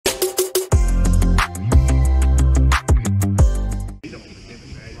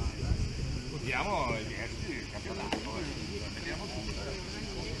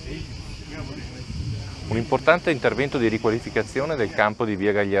importante intervento di riqualificazione del campo di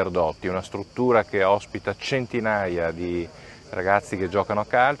via Gagliardotti, una struttura che ospita centinaia di ragazzi che giocano a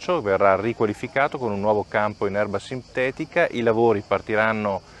calcio, verrà riqualificato con un nuovo campo in erba sintetica. I lavori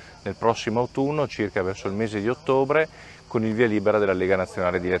partiranno nel prossimo autunno, circa verso il mese di ottobre, con il via libera della Lega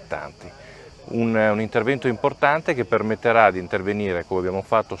Nazionale Dilettanti. Un intervento importante che permetterà di intervenire, come abbiamo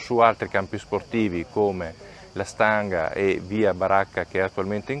fatto su altri campi sportivi come la Stanga e via Baracca che è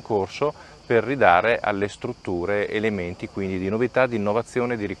attualmente in corso, per ridare alle strutture elementi quindi di novità, di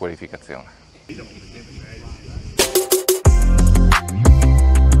innovazione e di riqualificazione.